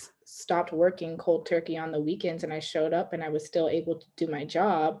just stopped working cold turkey on the weekends and I showed up and I was still able to do my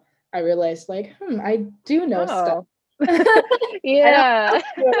job, I realized like, I do know stuff. Oh. Yeah. I don't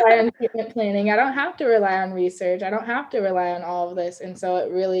have to rely on treatment planning. I don't have to rely on research. I don't have to rely on all of this. And so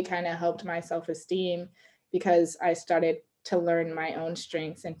it really kind of helped my self-esteem because I started to learn my own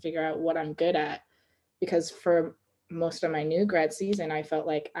strengths and figure out what I'm good at. Because for most of my new grad season, I felt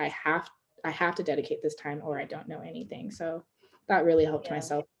like I have to dedicate this time or I don't know anything. So that really helped my Yeah.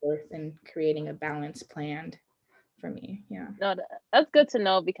 self-worth in creating a balanced plan for me. Yeah. No, that's good to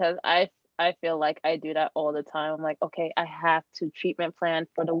know because I feel like I do that all the time. I'm like, okay, I have to treatment plan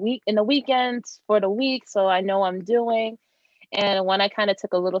for the week in the weekends for the week so I know I'm doing. And when I kind of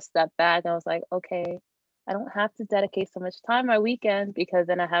took a little step back, I was like, okay, I don't have to dedicate so much time my weekend because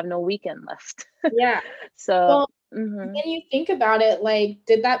then I have no weekend left. Yeah. So, Well, mhm. when you think about it, like,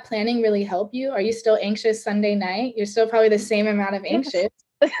 did that planning really help you? Are you still anxious Sunday night? You're still probably the same amount of Yes, anxious.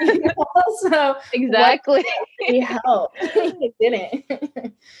 So what exactly. really helped? It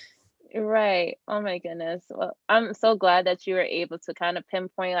didn't. Right. Oh my goodness. Well, I'm so glad that you were able to kind of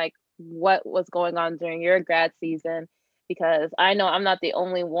pinpoint like what was going on during your grad season because I know I'm not the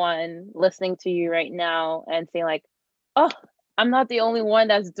only one listening to you right now and saying like, "Oh, I'm not the only one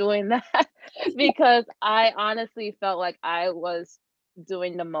that's doing that." Because I honestly felt like I was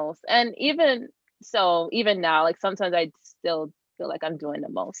doing the most. And even so, even now, like sometimes I still feel like I'm doing the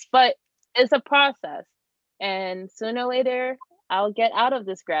most. But it's a process. And sooner or later, I'll get out of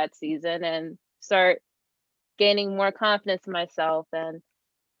this grad season and start gaining more confidence in myself and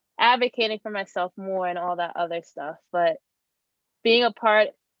advocating for myself more and all that other stuff. But being a part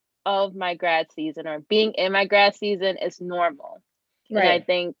of my grad season or being in my grad season is normal. And I Right.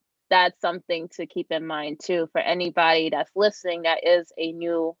 think that's something to keep in mind too for anybody that's listening that is a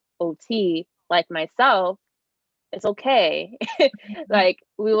new OT like myself. It's okay. Like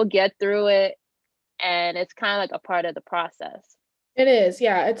we will get through it and it's kind of like a part of the process. It is,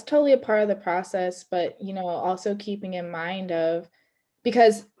 yeah, it's totally a part of the process, but, also keeping in mind of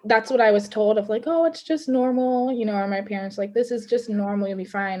because that's what I was told of like, "Oh, it's just normal," or my parents like, "This is just normal, you'll be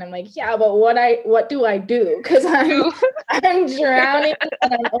fine." I'm like, "Yeah, but what do I do? Because I'm drowning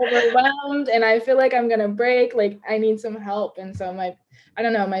and I'm overwhelmed and I feel like I'm gonna break, like, I need some help." And so I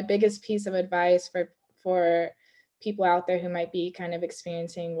don't know, my biggest piece of advice for people out there who might be kind of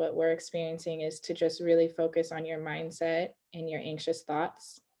experiencing what we're experiencing is to just really focus on your mindset and your anxious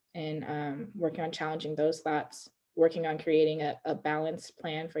thoughts and, working on challenging those thoughts, working on creating a balanced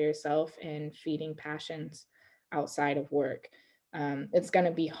plan for yourself and feeding passions outside of work. It's going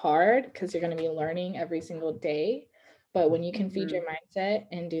to be hard because you're going to be learning every single day. But when you can feed your Mhm. mindset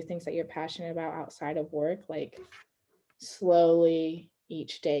and do things that you're passionate about outside of work, like slowly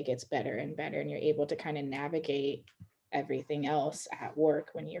each day gets better and better, and you're able to kind of navigate everything else at work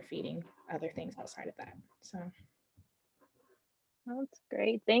when you're feeding other things outside of that. So, That's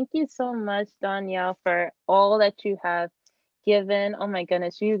great. Thank you so much, Danielle, for all that you have given. Oh my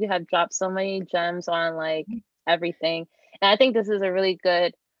goodness, you have dropped so many gems on like everything. And I think this is a really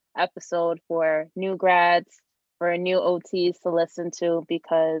good episode for new grads, for new OTs to listen to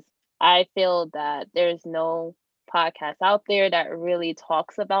because I feel that there's no podcast out there that really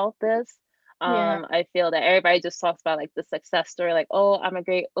talks about this. yeah, I feel that everybody just talks about like the success story, like, oh, I'm a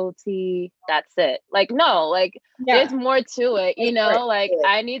great OT, that's it. Like, no, like there's yeah, more to it, there's more to like it.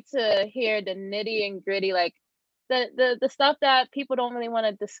 I need to hear the nitty and gritty, like the stuff that people don't really want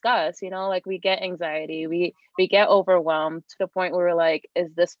to discuss, like we get anxiety, we get overwhelmed to the point where we're like,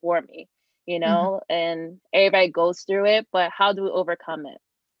 is this for me? Mhm. And everybody goes through it, but how do we overcome it?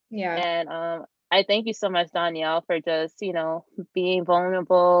 Yeah. And I thank you so much, Danielle, for just, being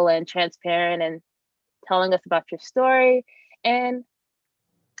vulnerable and transparent and telling us about your story and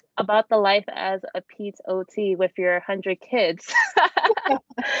about the life as a Pete's OT with your 100 kids.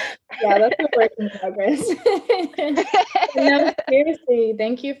 Yeah, that's a work in progress. No, seriously,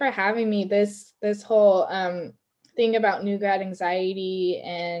 thank you for having me. This whole thing about new grad anxiety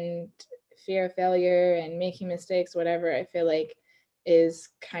and fear of failure and making mistakes, whatever, I feel like is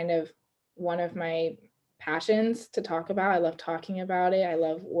kind of one of my passions to talk about. I love talking about it. I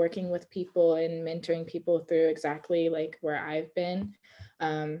love working with people and mentoring people through exactly like where I've been.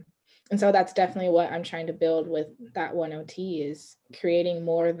 Um, and so that's definitely what I'm trying to build with that one OT is creating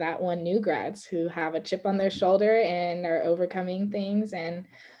more that one new grads who have a chip on their shoulder and are overcoming things. And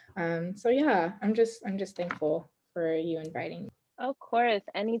so yeah, I'm just thankful for you inviting me. Of course,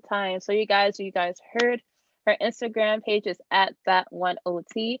 anytime. So you guys heard her Instagram page is at that one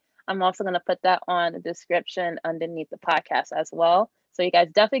OT. I'm also gonna put that on the description underneath the podcast as well. So you guys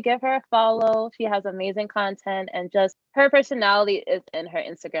definitely give her a follow. She has amazing content and just her personality is in her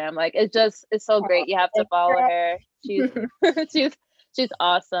Instagram. Like it's so Oh, great. You have to thanks, follow girl. her. She's she's She's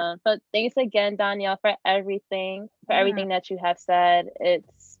awesome. But thanks again, Danielle, for everything that you have said.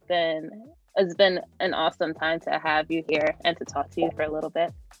 It's been an awesome time to have you here and to talk to you for a little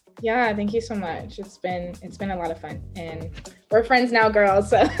bit. Yeah, thank you so much. It's been a lot of fun, and we're friends now, girls.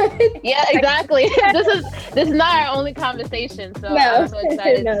 So. Yeah, exactly. This is not our only conversation, so I'm so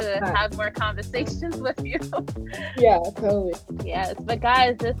excited to have more conversations with you. Yeah, totally. Yes, but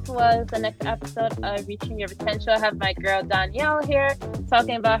guys, this was the next episode of Reaching Your Potential. I have my girl Danielle here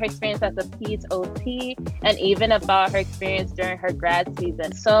talking about her experience as a Peds OT and even about her experience during her grad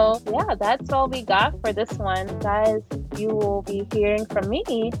season. So yeah, that's all we got for this one, guys. You will be hearing from me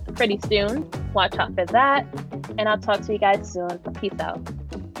pretty soon. Watch out for that. And I'll talk to you guys soon. Peace out.